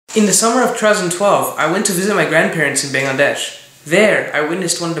In the summer of 2012, I went to visit my grandparents in Bangladesh. There, I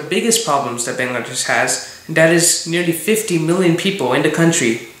witnessed one of the biggest problems that Bangladesh has, and that is nearly 50 million people in the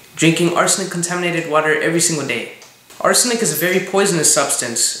country drinking arsenic-contaminated water every single day. Arsenic is a very poisonous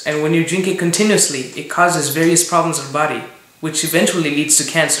substance, and when you drink it continuously, it causes various problems of the body, which eventually leads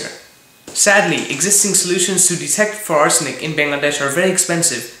to cancer. Sadly, existing solutions to detect for arsenic in Bangladesh are very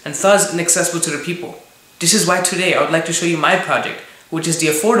expensive and thus inaccessible to the people. This is why today I would like to show you my project, which is the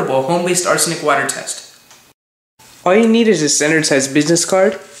affordable home-based arsenic water test. All you need is a standard-sized business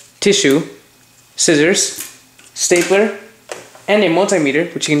card, tissue, scissors, stapler, and a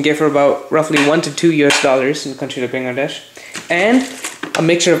multimeter, which you can get for about roughly $1 to $2 US in the country of Bangladesh, and a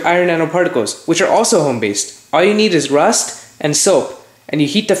mixture of iron nanoparticles, which are also home-based. All you need is rust and soap, and you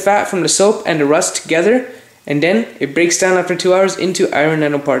heat the fat from the soap and the rust together, and then it breaks down after 2 hours into iron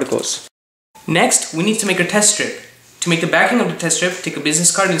nanoparticles. Next, we need to make a test strip. To make the backing of the test strip, take a business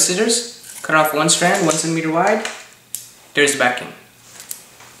card and scissors, cut off one strand 1 centimeter wide. There's the backing.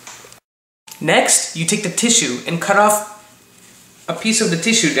 Next, you take the tissue and cut off a piece of the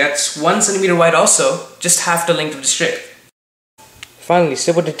tissue that's 1 centimeter wide also, just half the length of the strip. Finally,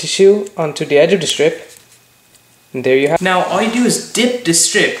 staple the tissue onto the edge of the strip, and there you have it. Now all you do is dip this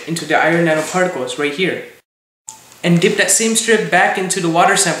strip into the iron nanoparticles right here, and dip that same strip back into the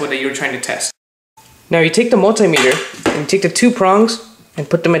water sample that you're trying to test. Now you take the multimeter and take the 2 prongs and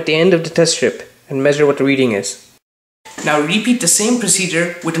put them at the end of the test strip and measure what the reading is. Now repeat the same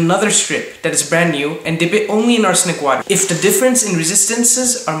procedure with another strip that is brand new and dip it only in arsenic water. If the difference in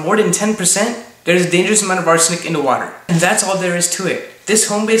resistances are more than 10%, there is a dangerous amount of arsenic in the water. And that's all there is to it. This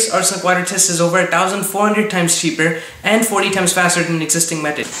home-based arsenic water test is over 1,400 times cheaper and 40 times faster than the existing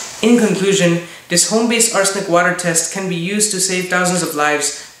method. In conclusion, this home-based arsenic water test can be used to save thousands of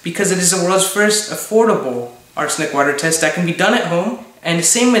lives because it is the world's first affordable arsenic water test that can be done at home, and the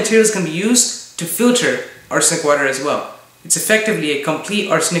same materials can be used to filter arsenic water as well. It's effectively a complete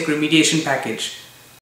arsenic remediation package.